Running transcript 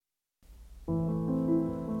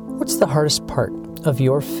What's the hardest part of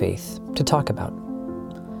your faith to talk about?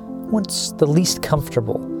 What's the least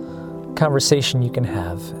comfortable conversation you can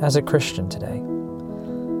have as a Christian today?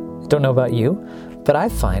 I don't know about you, but I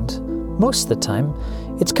find most of the time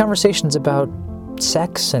it's conversations about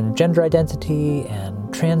sex and gender identity and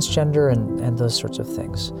transgender and those sorts of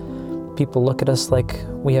things. People look at us like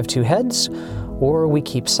we have two heads, or we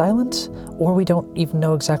keep silent, or we don't even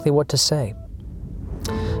know exactly what to say.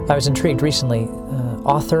 I was intrigued recently.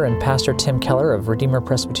 Author and pastor Tim Keller of Redeemer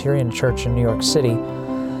Presbyterian Church in New York City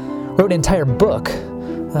wrote an entire book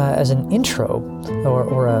as an intro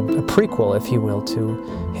or a prequel, if you will,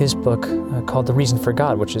 to his book called The Reason for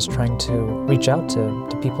God, which is trying to reach out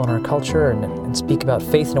to people in our culture and speak about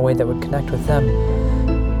faith in a way that would connect with them.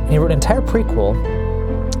 And he wrote an entire prequel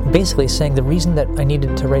basically saying the reason that I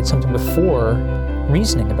needed to write something before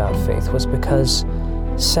reasoning about faith was because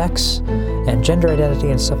sex and gender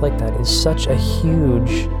identity and stuff like that is such a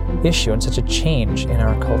huge issue and such a change in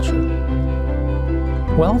our culture.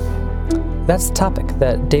 Well, that's the topic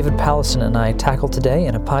that David Powlison and I tackled today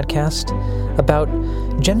in a podcast about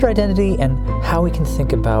gender identity and how we can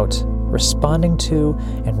think about responding to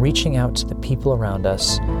and reaching out to the people around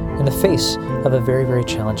us in the face of a very, very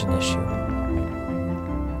challenging issue.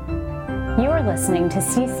 You are listening to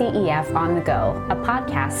CCEF On The Go, a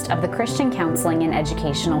podcast of the Christian Counseling and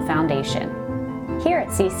Educational Foundation. Here at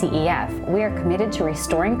CCEF, we are committed to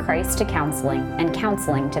restoring Christ to counseling and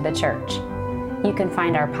counseling to the church. You can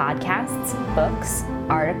find our podcasts, books,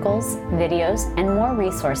 articles, videos, and more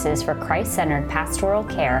resources for Christ-centered pastoral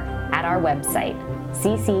care at our website,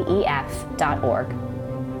 ccef.org.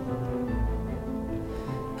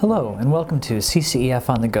 Hello, and welcome to CCEF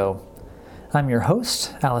On The Go. I'm your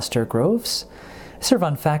host, Alistair Groves. I serve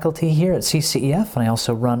on faculty here at CCEF, and I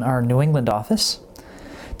also run our New England office.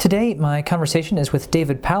 Today, my conversation is with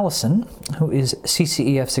David Powlison, who is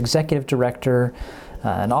CCEF's Executive Director,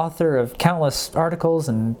 an author of countless articles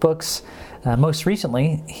and books. Most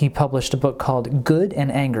recently, he published a book called Good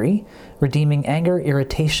and Angry, Redeeming Anger,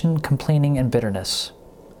 Irritation, Complaining, and Bitterness.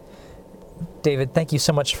 David, thank you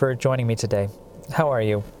so much for joining me today. How are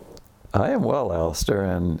you? I am well, Alistair,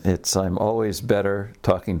 and I'm always better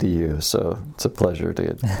talking to you, so it's a pleasure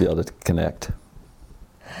to be able to connect.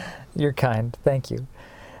 You're kind. Thank you.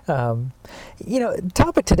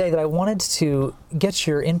 Topic today that I wanted to get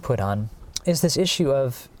your input on is this issue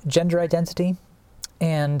of gender identity,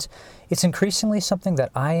 and it's increasingly something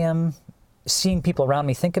that I am seeing people around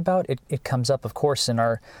me think about. It comes up, of course, in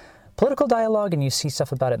our political dialogue, and you see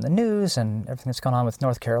stuff about it in the news and everything that's gone on with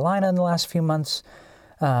North Carolina in the last few months.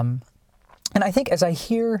 And I think as I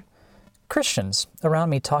hear Christians around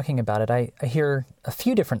me talking about it, I hear a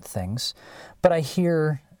few different things, but I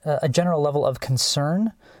hear a general level of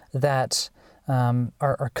concern that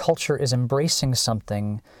our culture is embracing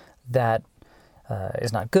something that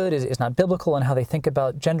is not good, is not biblical in how they think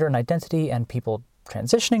about gender and identity and people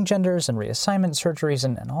transitioning genders and reassignment surgeries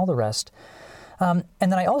and all the rest. And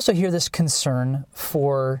then I also hear this concern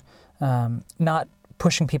for not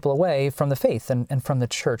pushing people away from the faith and from the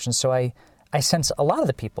church. And so I sense a lot of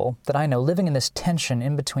the people that I know living in this tension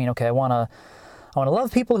in between, okay, I want to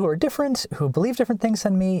love people who are different, who believe different things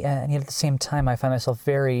than me, and yet at the same time I find myself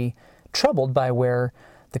very troubled by where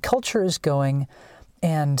the culture is going,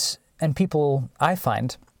 and people I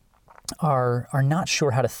find are not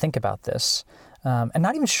sure how to think about this, and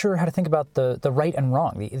not even sure how to think about the right and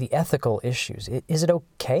wrong, the ethical issues. Is it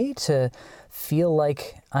okay to feel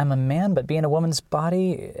like I'm a man but be in a woman's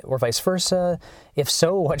body, or vice versa? If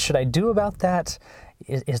so, what should I do about that?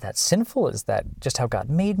 Is that sinful? Is that just how God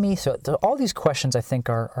made me? So all these questions I think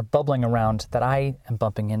are bubbling around that I am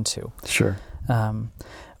bumping into. Sure.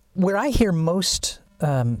 Where I hear most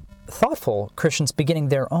thoughtful Christians beginning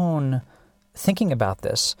their own thinking about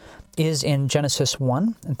this is in Genesis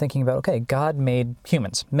 1 and thinking about, okay, God made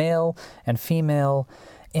humans, male and female,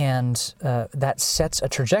 and that sets a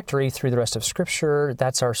trajectory through the rest of Scripture.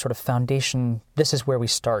 That's our sort of foundation. This is where we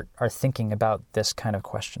start our thinking about this kind of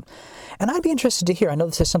question. And I'd be interested to hear, I know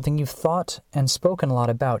this is something you've thought and spoken a lot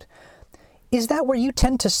about. Is that where you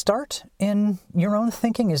tend to start in your own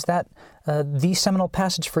thinking? Is that the seminal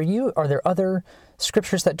passage for you? Are there other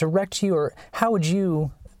Scriptures that direct you? Or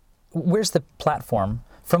where's the platform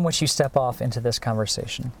from which you step off into this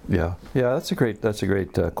conversation? Yeah, that's a great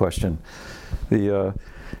question.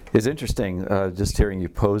 It's interesting just hearing you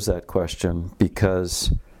pose that question,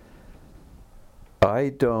 because I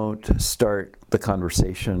don't start the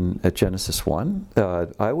conversation at Genesis 1.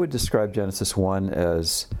 I would describe Genesis 1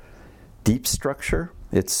 as deep structure.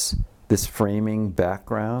 It's this framing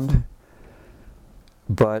background,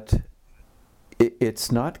 but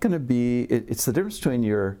it's not going to be, it's the difference between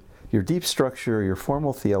your your deep structure, your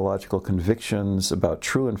formal theological convictions about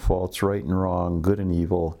true and false, right and wrong, good and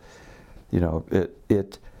evil,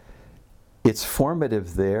 it's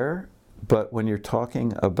formative there. But when you're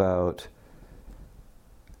talking about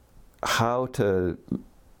how to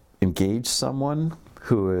engage someone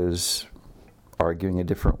who is arguing a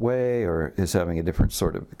different way or is having a different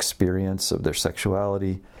sort of experience of their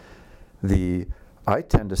sexuality, I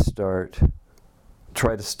tend to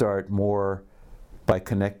try to start more by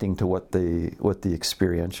connecting to what the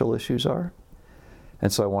experiential issues are.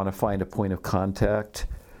 And so I want to find a point of contact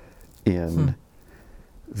in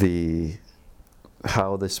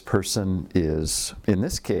how this person is, in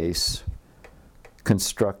this case,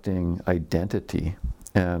 constructing identity.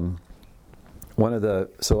 And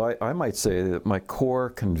I might say that my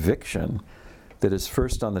core conviction that is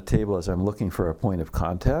first on the table as I'm looking for a point of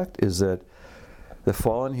contact is that the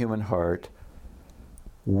fallen human heart,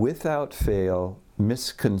 without fail,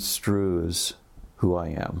 misconstrues who I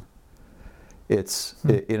am. It's,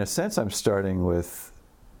 in a sense, I'm starting with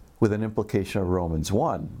an implication of Romans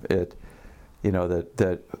 1.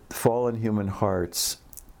 That fallen human hearts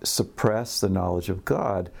suppress the knowledge of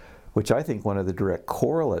God, which I think one of the direct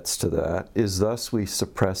correlates to that is thus we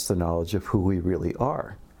suppress the knowledge of who we really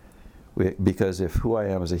are. Because if who I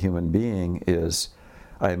am as a human being is,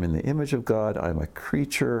 I am in the image of God, I am a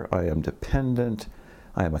creature, I am dependent,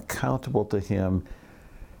 I am accountable to Him,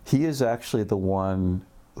 He is actually the one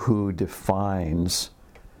who defines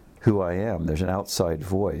who I am. There's an outside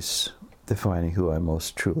voice defining who I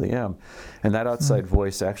most truly am. And that outside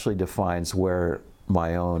voice actually defines where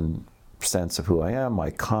my own sense of who I am,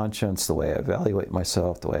 my conscience, the way I evaluate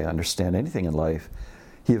myself, the way I understand anything in life,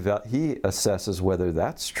 he assesses whether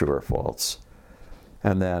that's true or false,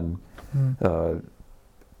 and then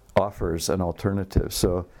offers an alternative.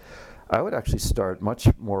 So I would actually start much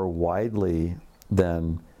more widely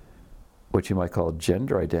than what you might call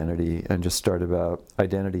gender identity, and just start about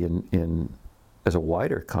identity in as a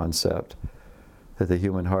wider concept, that the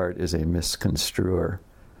human heart is a misconstruer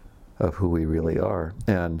of who we really are,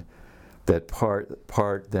 and that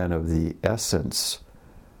part then of the essence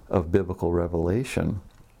of biblical revelation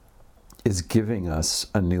is giving us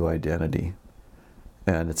a new identity.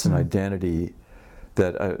 And it's an identity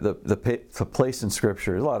that the place in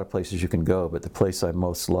Scripture, a lot of places you can go, but the place I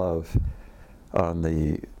most love on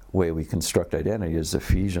the way we construct identity is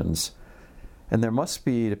Ephesians. And there must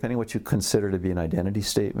be, depending what you consider to be an identity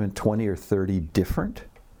statement, 20 or 30 different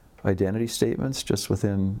identity statements just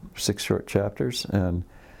within 6 short chapters. And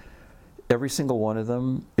every single one of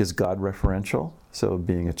them is God referential. So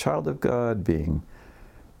being a child of God, being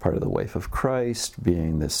part of the wife of Christ,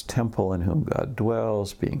 being this temple in whom God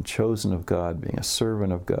dwells, being chosen of God, being a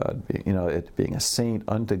servant of God, being a saint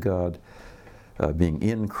unto God, being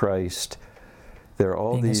in Christ. There are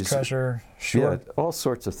all being these His treasure, sure. Yeah, all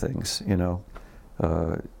sorts of things.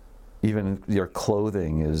 Even your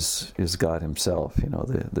clothing is God Himself.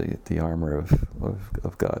 The armor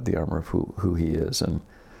of God, the armor of who He is, and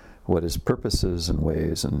what His purposes and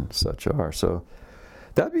ways and such are. So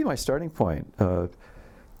that'd be my starting point.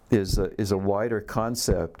 Is a wider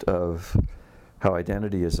concept of how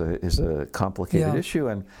identity is a complicated issue,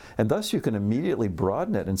 and thus you can immediately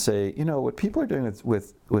broaden it and say, what people are doing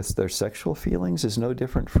with their sexual feelings is no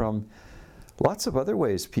different from lots of other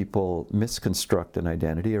ways people misconstruct an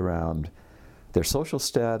identity around their social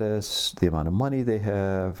status, the amount of money they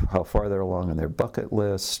have, how far they're along on their bucket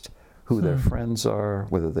list, who their friends are,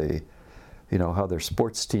 whether they, how their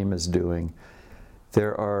sports team is doing.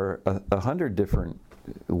 There are 100 different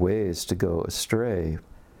ways to go astray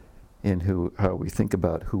in how we think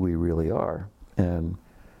about who we really are. And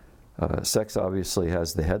sex obviously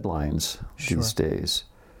has the headlines these days,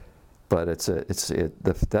 but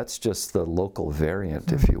that's just the local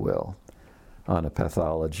variant, if you will, on a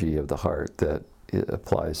pathology of the heart that it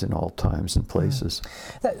applies in all times and places.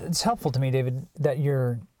 It's helpful to me, David, that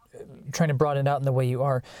you're trying to broaden it out in the way you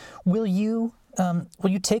are. Will you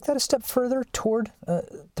take that a step further toward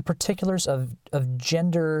the particulars of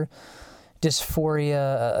gender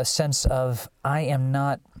dysphoria, a sense of I am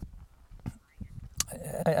not?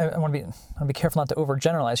 I want to be careful not to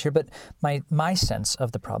overgeneralize here, but my sense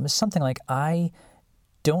of the problem is something like I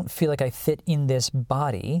don't feel like I fit in this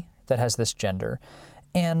body that has this gender,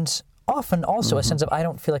 and often also a sense of I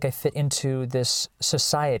don't feel like I fit into this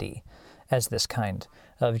society as this kind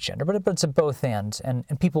of gender. But it's a both and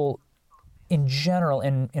people in general,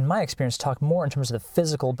 in my experience, talk more in terms of the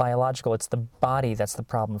physical, biological. It's the body that's the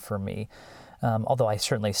problem for me. Although I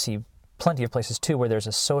certainly see plenty of places too where there's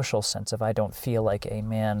a social sense of I don't feel like a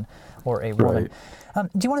man or a woman.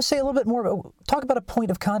 Right. Do you want to say a little bit more, talk about a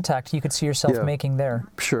point of contact you could see yourself making there?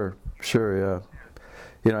 Sure. Sure, yeah.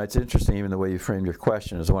 You know, it's interesting. Even the way you framed your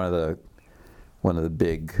question is one of the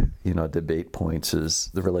big, debate points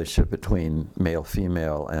is the relationship between male,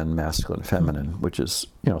 female, and masculine, feminine, which is,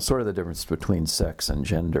 sort of the difference between sex and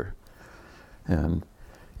gender. And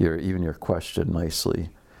your question nicely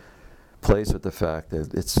plays with the fact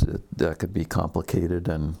that that could be complicated,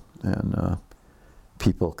 and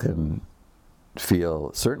people can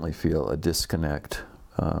certainly feel a disconnect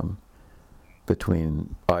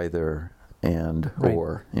between either and right.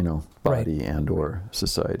 or, body right. and or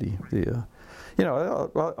society.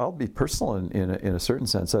 I'll be personal in a certain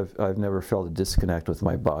sense. I've never felt a disconnect with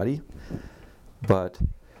my body, but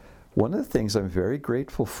one of the things I'm very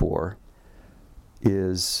grateful for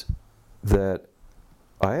is that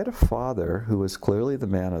I had a father who was clearly the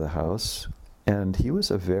man of the house, and he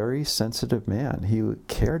was a very sensitive man. He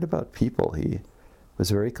cared about people. He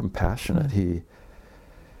was very compassionate. He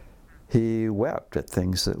wept at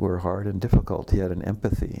things that were hard and difficult. He had an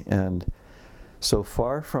empathy. And so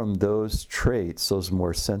far from those traits, those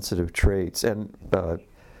more sensitive traits, and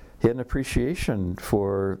he had an appreciation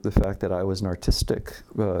for the fact that I was an artistic,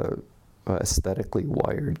 aesthetically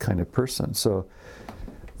wired kind of person. So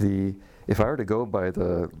if I were to go by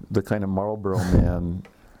the kind of Marlboro Man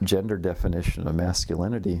gender definition of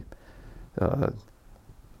masculinity,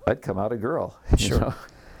 I'd come out a girl. Sure.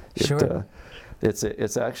 Sure.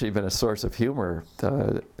 It's actually been a source of humor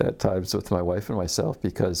at times with my wife and myself,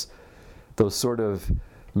 because those sort of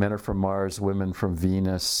men are from Mars, women from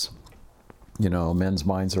Venus, men's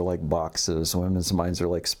minds are like boxes, women's minds are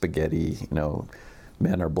like spaghetti,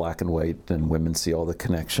 men are black and white and women see all the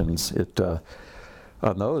connections.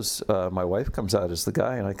 On those, my wife comes out as the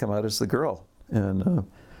guy and I come out as the girl. And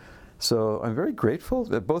so I'm very grateful,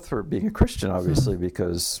 both for being a Christian, obviously,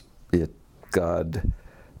 because God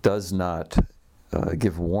does not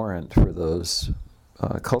give warrant for those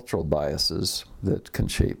cultural biases that can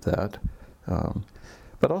shape that.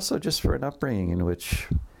 But also just for an upbringing in which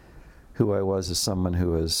who I was as someone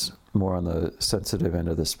who was more on the sensitive end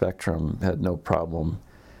of the spectrum had no problem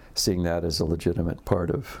seeing that as a legitimate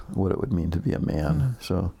part of what it would mean to be a man.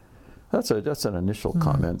 So that's an initial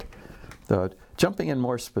comment. Jumping in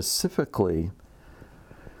more specifically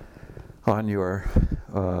on your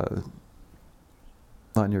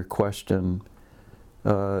question,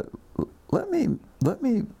 let me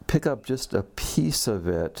pick up just a piece of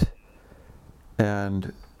it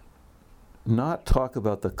and not talk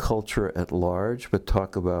about the culture at large, but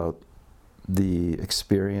talk about the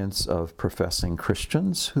experience of professing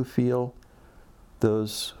Christians who feel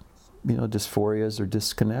those, dysphorias or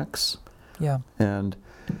disconnects. Yeah. And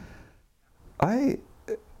I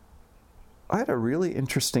had a really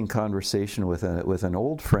interesting conversation with an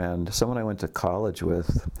old friend, someone I went to college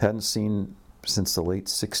with, hadn't seen since the late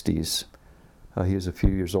 60s. He was a few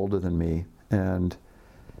years older than me, and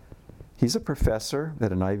he's a professor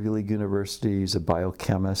at an Ivy League university. He's a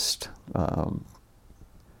biochemist.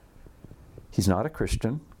 He's not a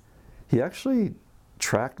Christian. He actually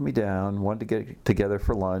tracked me down, wanted to get together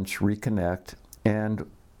for lunch, reconnect, and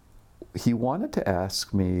he wanted to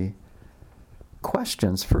ask me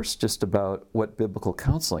questions, first just about what biblical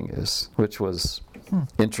counseling is, which was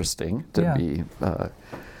interesting to be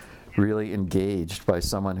really engaged by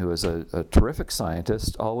someone who is a terrific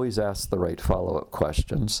scientist, always asked the right follow-up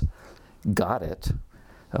questions, got it,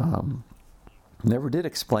 never did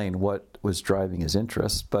explain what was driving his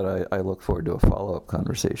interest, but I look forward to a follow-up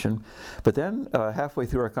conversation. But then halfway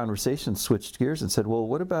through our conversation, switched gears and said, well,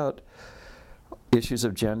 what about issues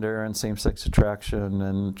of gender and same-sex attraction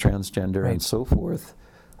and transgender and so forth?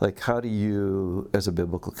 Like, how do you, as a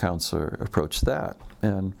biblical counselor, approach that?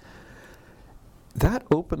 And that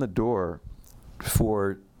opened the door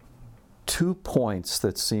for 2 points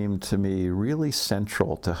that seemed to me really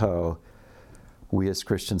central to how we as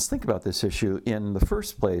Christians think about this issue in the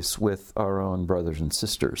first place with our own brothers and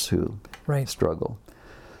sisters who struggle.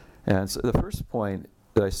 And so the first point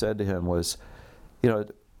that I said to him was,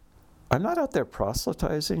 I'm not out there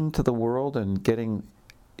proselytizing to the world and getting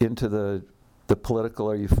into the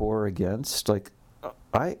political are you for or against. Like,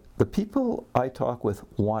 the people I talk with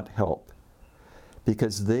want help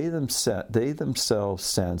because they themselves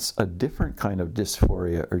sense a different kind of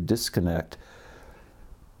dysphoria or disconnect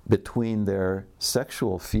between their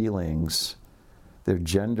sexual feelings, their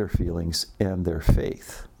gender feelings, and their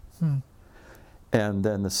faith. And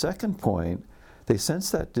then the second point, they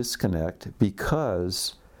sense that disconnect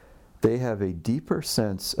because they have a deeper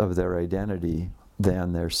sense of their identity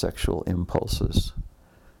than their sexual impulses.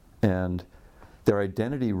 And their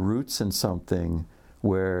identity roots in something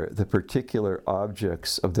where the particular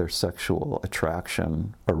objects of their sexual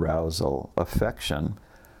attraction, arousal, affection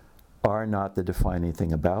are not the defining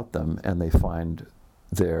thing about them, and they find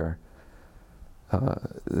their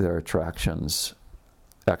attractions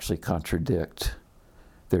actually contradict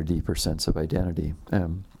their deeper sense of identity.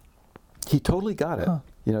 He totally got it. Huh.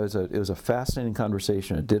 You know, it was a fascinating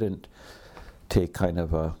conversation. It didn't take kind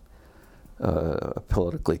of a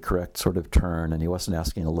politically correct sort of turn, and he wasn't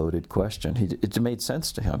asking a loaded question. It made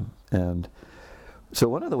sense to him. And so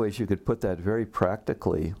one of the ways you could put that very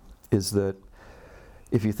practically is that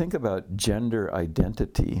if you think about gender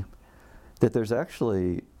identity, that there's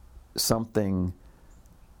actually something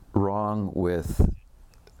wrong with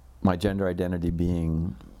my gender identity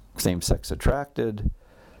being same-sex attracted.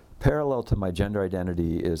 Parallel to my gender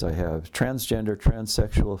identity is I have transgender,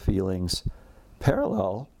 transsexual feelings.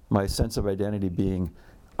 Parallel, my sense of identity being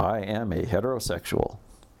I am a heterosexual.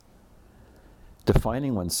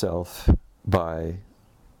 Defining oneself by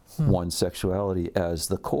one's sexuality as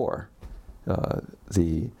the core.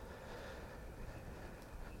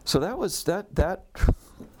 So that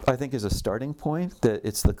I think is a starting point. That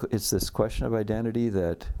it's this question of identity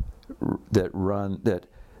that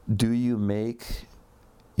do you make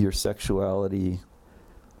your sexuality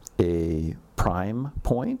a prime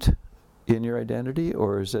point in your identity,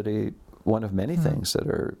 or is it one of many things that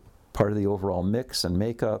are part of the overall mix and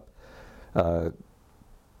makeup? But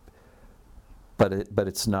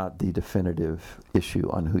it's not the definitive issue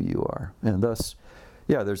on who you are, and thus,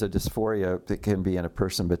 yeah, there's a dysphoria that can be in a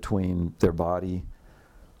person between their body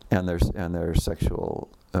and their sexual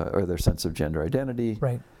or their sense of gender identity.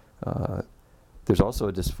 Right. There's also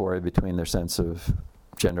a dysphoria between their sense of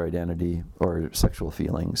gender identity or sexual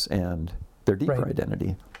feelings and their deeper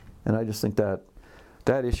identity. And I just think that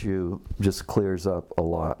issue just clears up a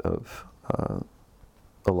lot of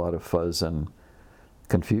fuzz and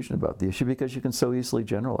confusion about the issue, because you can so easily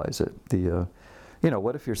generalize it.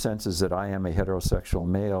 What if your sense is that I am a heterosexual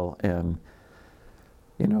male, and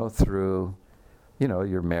through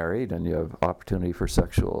you're married and you have opportunity for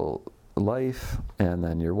sexual life, and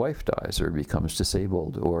then your wife dies or becomes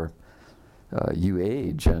disabled, or you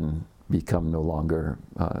age and become no longer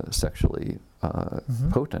sexually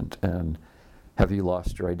potent, and have you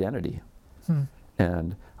lost your identity?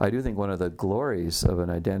 And I do think one of the glories of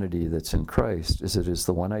an identity that's in Christ is it is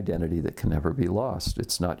the one identity that can never be lost.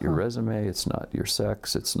 It's not your resume, it's not your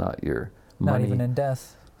sex, it's not your money. Not even in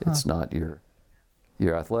death. It's not your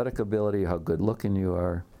athletic ability, how good looking you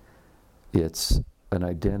are. It's an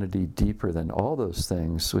identity deeper than all those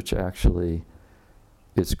things, which actually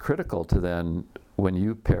is critical to then when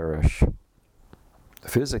you perish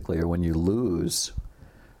physically, or when you lose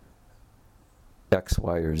X,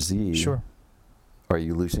 Y, or Z. Sure. Are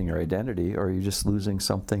you losing your identity, or are you just losing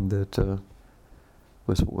something that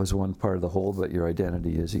was one part of the whole, but your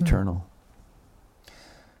identity is eternal?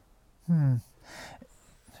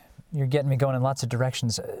 You're getting me going in lots of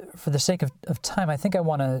directions. For the sake of time, I think I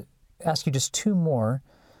want to ask you just two more.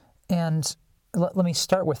 And let me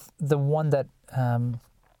start with the one that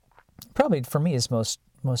probably for me is most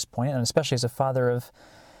poignant, and especially as a father of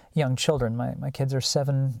young children. My kids are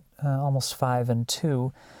 7, almost 5, and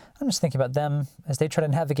 2. I'm just thinking about them as they try to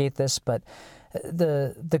navigate this, but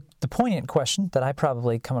the poignant question that I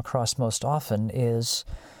probably come across most often is,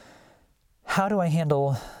 how do I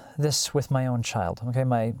handle this with my own child? Okay,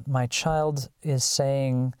 my child is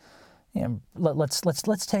saying, let's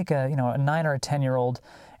take a 9 or a 10-year-old,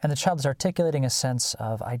 and the child is articulating a sense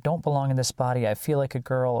of, I don't belong in this body, I feel like a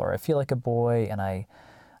girl or I feel like a boy, and I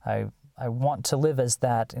want to live as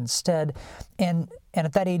that instead. And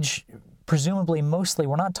at that age, presumably, mostly,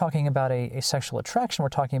 we're not talking about a sexual attraction. We're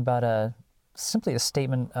talking about simply a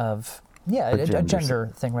statement of, a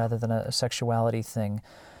gender thing rather than a sexuality thing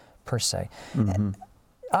per se. Mm-hmm.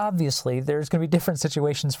 Obviously, there's going to be different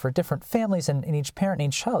situations for different families, and each parent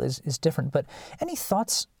and each child is different. But any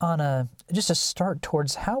thoughts on just a start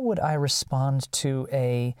towards how would I respond to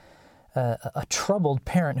a troubled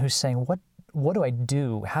parent who's saying, what do I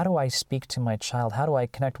do? How do I speak to my child? How do I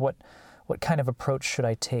connect? What kind of approach should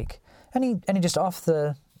I take? Any just off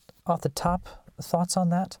the top thoughts on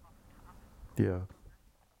that?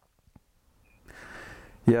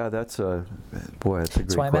 Yeah, that's a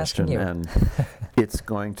great question, and it's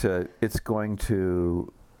going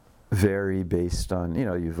to vary based on,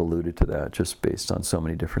 you've alluded to that, just based on so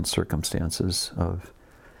many different circumstances of,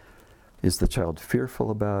 is the child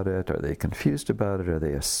fearful about it? Are they confused about it? Are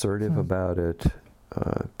they assertive about it?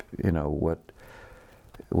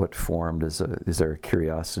 What form is there a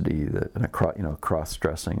curiosity that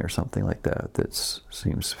cross-dressing or something like that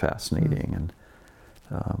seems fascinating, and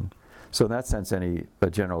so in that sense, a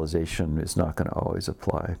generalization is not going to always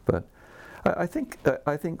apply. But I think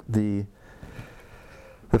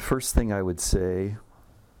The first thing I would say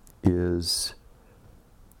is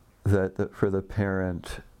that for the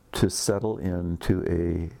parent to settle into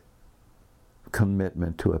a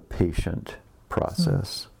commitment to a patient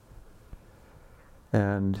process.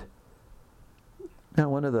 And now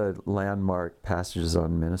one of the landmark passages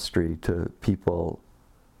on ministry to people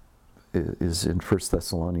is in 1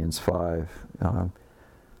 Thessalonians 5.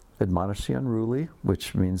 Admonish the unruly,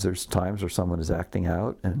 which means there's times where someone is acting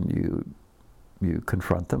out and you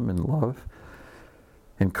confront them in love.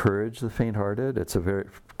 Encourage the faint-hearted. It's a very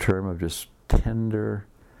term of just tender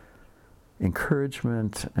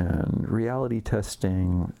encouragement and reality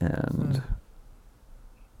testing and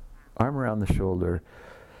arm around the shoulder.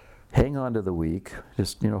 Hang on to the weak.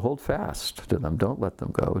 Just, hold fast to them. Don't let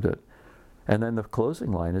them go. And then the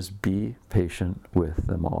closing line is be patient with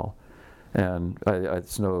them all. And I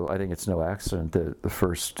think it's no accident that the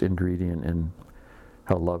first ingredient in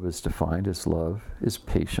how love is defined as love is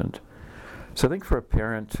patient. So I think for a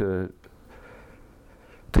parent to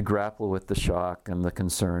grapple with the shock and the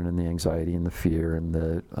concern and the anxiety and the fear and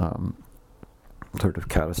the sort of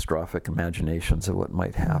catastrophic imaginations of what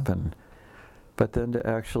might happen, but then to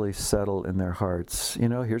actually settle in their hearts,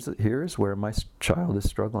 here's where my child is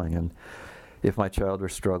struggling. And if my child were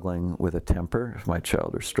struggling with a temper, if my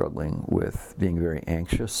child were struggling with being very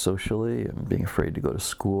anxious socially and being afraid to go to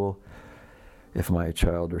school, if my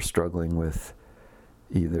child were struggling with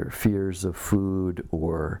either fears of food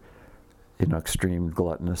or extreme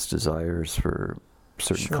gluttonous desires for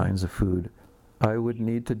certain kinds of food, I would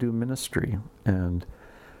need to do ministry. And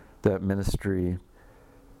that ministry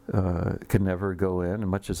can never go in,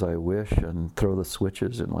 much as I wish, and throw the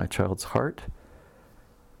switches in my child's heart.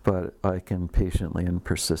 But I can patiently and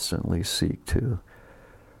persistently seek to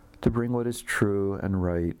bring what is true and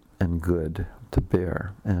right and good to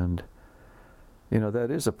bear. And,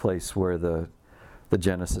 that is a place where the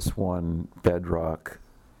Genesis 1 bedrock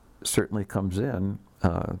certainly comes in.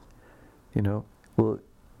 Well,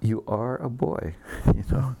 you are a boy,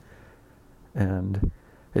 and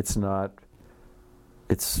it's not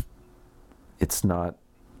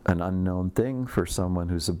an unknown thing for someone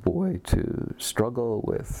who's a boy to struggle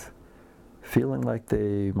with feeling like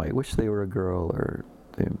they might wish they were a girl, or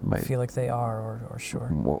they might feel like they are, or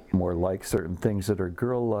more like certain things that are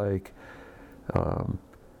girl-like.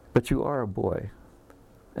 But you are a boy,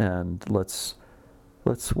 and let's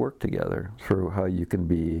work together for how you can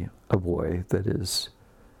be a boy that is,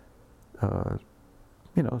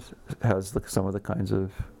 has some of the kinds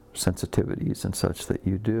of sensitivities and such that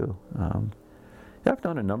you do. I've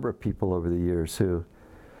known a number of people over the years who,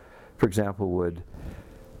 for example,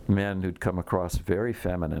 men who'd come across very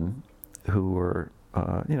feminine, who were,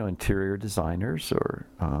 interior designers or,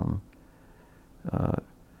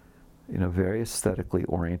 very aesthetically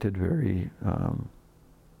oriented, very,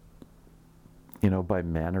 by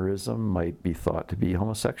mannerism might be thought to be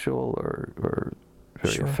homosexual or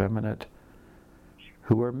very effeminate,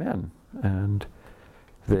 who were men. And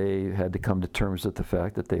they had to come to terms with the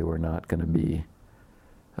fact that they were not going to be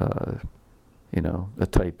a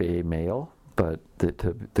type A male, but that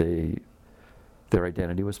their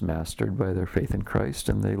identity was mastered by their faith in Christ,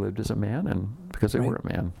 and they lived as a man, and because they were a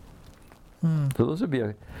man. So those would be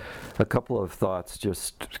a couple of thoughts,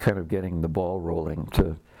 just kind of getting the ball rolling.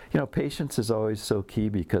 Patience is always so key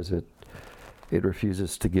because it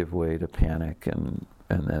refuses to give way to panic and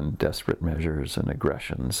then desperate measures and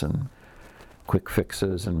aggressions and quick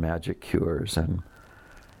fixes and magic cures, and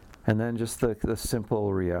then just the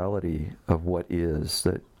simple reality of what is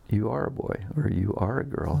that you are a boy or you are a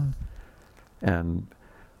girl. And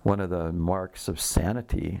one of the marks of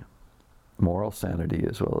sanity, moral sanity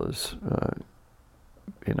as well as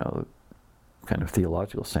kind of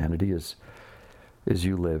theological sanity, is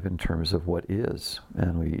you live in terms of what is,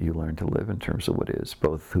 and you learn to live in terms of what is,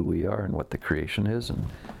 both who we are and what the creation is, and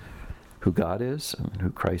who God is, and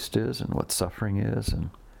who Christ is, and what suffering is,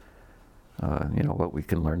 and what we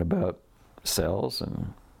can learn about cells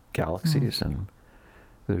and galaxies. And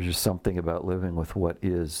there's just something about living with what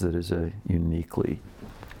is that is a uniquely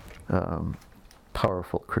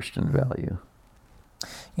powerful Christian value.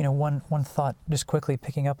 One thought, just quickly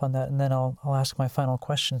picking up on that, and then I'll ask my final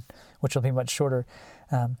question, which will be much shorter.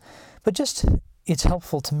 But just, it's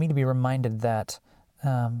helpful to me to be reminded that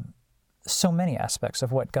so many aspects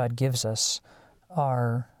of what God gives us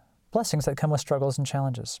are blessings that come with struggles and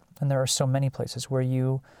challenges. And there are so many places where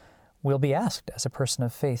you will be asked as a person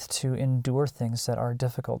of faith to endure things that are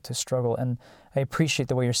difficult, to struggle. And I appreciate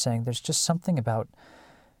the way you're saying there's just something about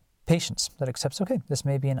patience that accepts, okay, this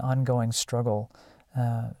may be an ongoing struggle,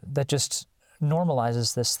 that just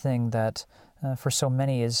normalizes this thing that for so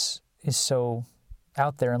many is so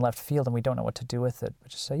out there in left field and we don't know what to do with it.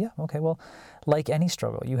 But just say, yeah, okay, well, like any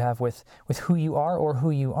struggle you have with who you are or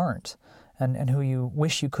who you aren't, and who you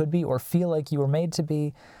wish you could be or feel like you were made to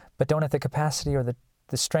be, but don't have the capacity or the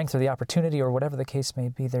strength or the opportunity or whatever the case may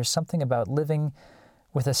be. There's something about living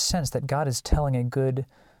with a sense that God is telling a good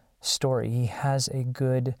story. He has a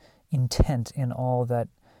good intent in all that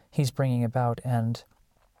He's bringing about. And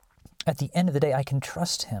at the end of the day, I can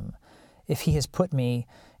trust Him. If He has put me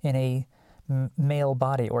in a male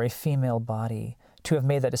body or a female body, to have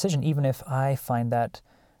made that decision, even if I find that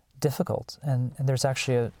difficult. And there's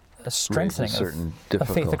actually a strengthening of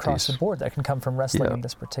faith across the board that can come from wrestling in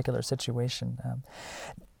this particular situation.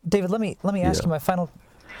 David, let me ask you my final.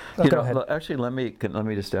 Go ahead. Actually, let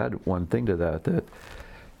me just add one thing to that.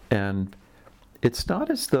 And it's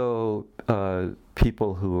not as though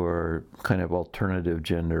people who are kind of alternative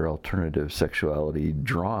gender, alternative sexuality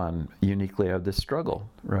drawn uniquely have this struggle,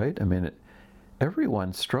 right? I mean,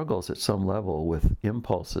 everyone struggles at some level with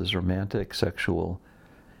impulses, romantic, sexual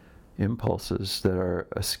impulses that are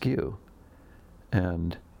askew.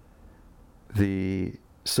 And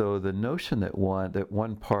so the notion that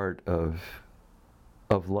one part of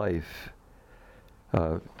life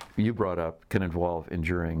you brought up can involve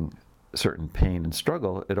enduring certain pain and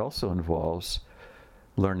struggle, it also involves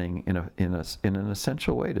learning in an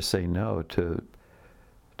essential way to say no to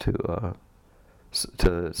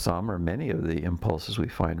some or many of the impulses we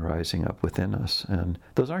find rising up within us. And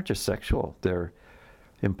those aren't just sexual, they're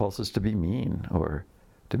impulses to be mean or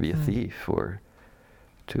to be a thief or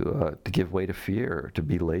to give way to fear or to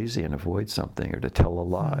be lazy and avoid something or to tell a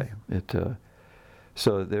lie.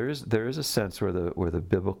 So there is a sense where the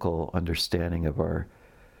biblical understanding of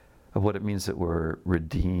what it means that we're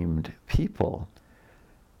redeemed people.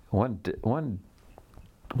 One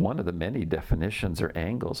of the many definitions or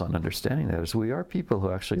angles on understanding that is we are people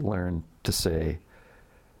who actually learn to say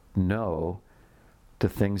no to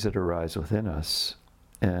things that arise within us,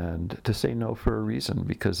 and to say no for a reason,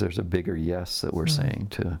 because there's a bigger yes that we're saying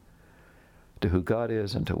to who God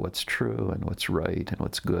is and to what's true and what's right and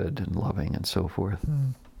what's good and loving and so forth.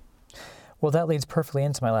 Well, that leads perfectly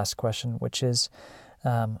into my last question, which is,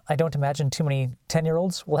 I don't imagine too many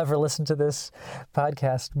 10-year-olds will ever listen to this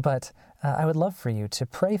podcast, but I would love for you to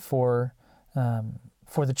pray for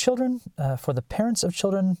the children, for the parents of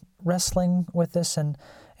children wrestling with this, and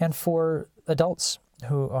for adults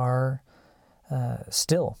who are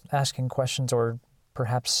still asking questions, or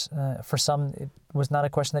perhaps for some it was not a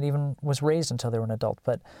question that even was raised until they were an adult,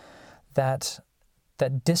 but that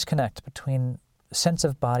disconnect between sense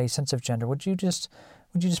of body, sense of gender. Would you just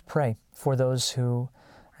pray for those who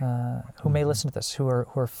may listen to this, who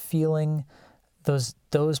are feeling those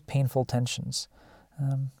painful tensions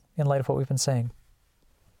in light of what we've been saying?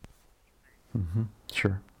 Mm-hmm.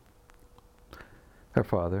 Sure. Our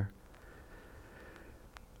Father,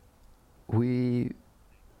 we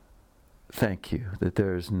thank you that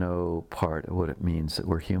there is no part of what it means that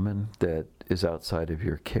we're human that is outside of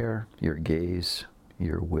your care, your gaze,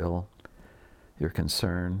 your will, your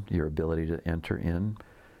concern, your ability to enter in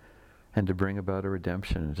and to bring about a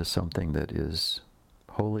redemption into something that is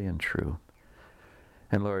holy and true.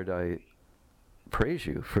 And Lord, I praise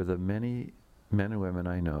you for the many men and women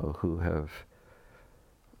I know who have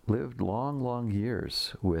lived long, long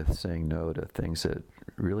years with saying no to things that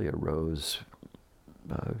really arose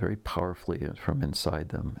very powerfully from inside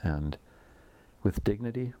them, and with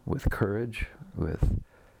dignity, with courage, with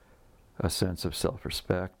a sense of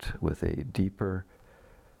self-respect, with a deeper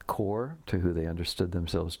core to who they understood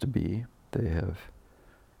themselves to be.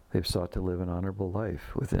 They've sought to live an honorable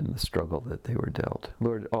life within the struggle that they were dealt.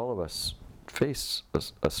 Lord, all of us face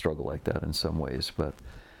a struggle like that in some ways, but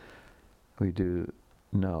we do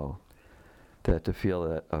know that to feel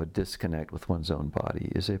that a disconnect with one's own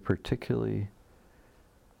body is a particularly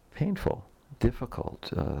painful,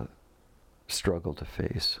 difficult struggle to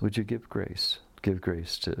face. Would you give grace? Give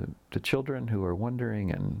grace to children who are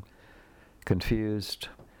wondering and confused.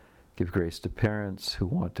 Give grace to parents who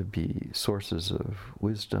want to be sources of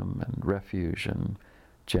wisdom and refuge and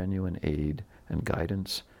genuine aid and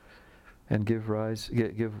guidance. And give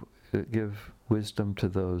wisdom to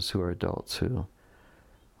those who are adults who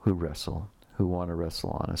wrestle, who want to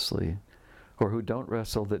wrestle honestly, or who don't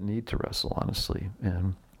wrestle that need to wrestle honestly,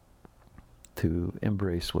 and to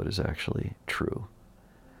embrace what is actually true.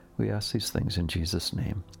 We ask these things in Jesus'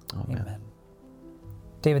 name. Amen. Amen.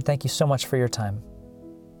 David, thank you so much for your time.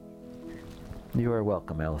 You are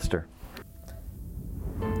welcome, Alistair.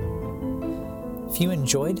 If you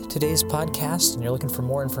enjoyed today's podcast and you're looking for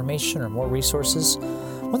more information or more resources,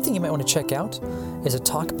 one thing you might want to check out is a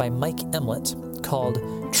talk by Mike Emlet called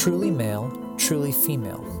Truly Male, Truly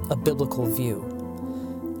Female? A Biblical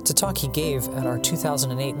View. It's a talk he gave at our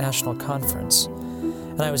 2008 National Conference,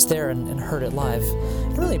 and I was there and heard it live.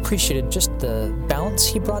 I really appreciated just the balance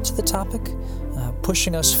he brought to the topic,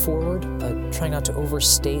 pushing us forward, but trying not to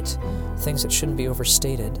overstate things that shouldn't be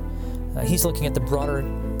overstated. He's looking at the broader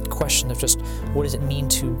question of just what does it mean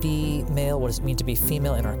to be male, what does it mean to be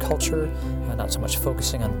female in our culture, not so much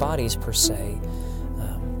focusing on bodies per se.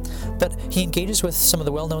 But he engages with some of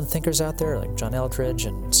the well-known thinkers out there, like John Eldredge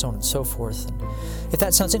and so on and so forth. And if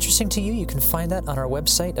that sounds interesting to you, you can find that on our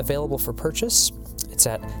website, available for purchase. It's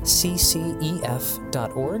at ccef.org,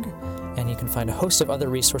 and you can find a host of other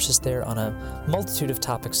resources there on a multitude of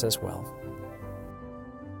topics as well.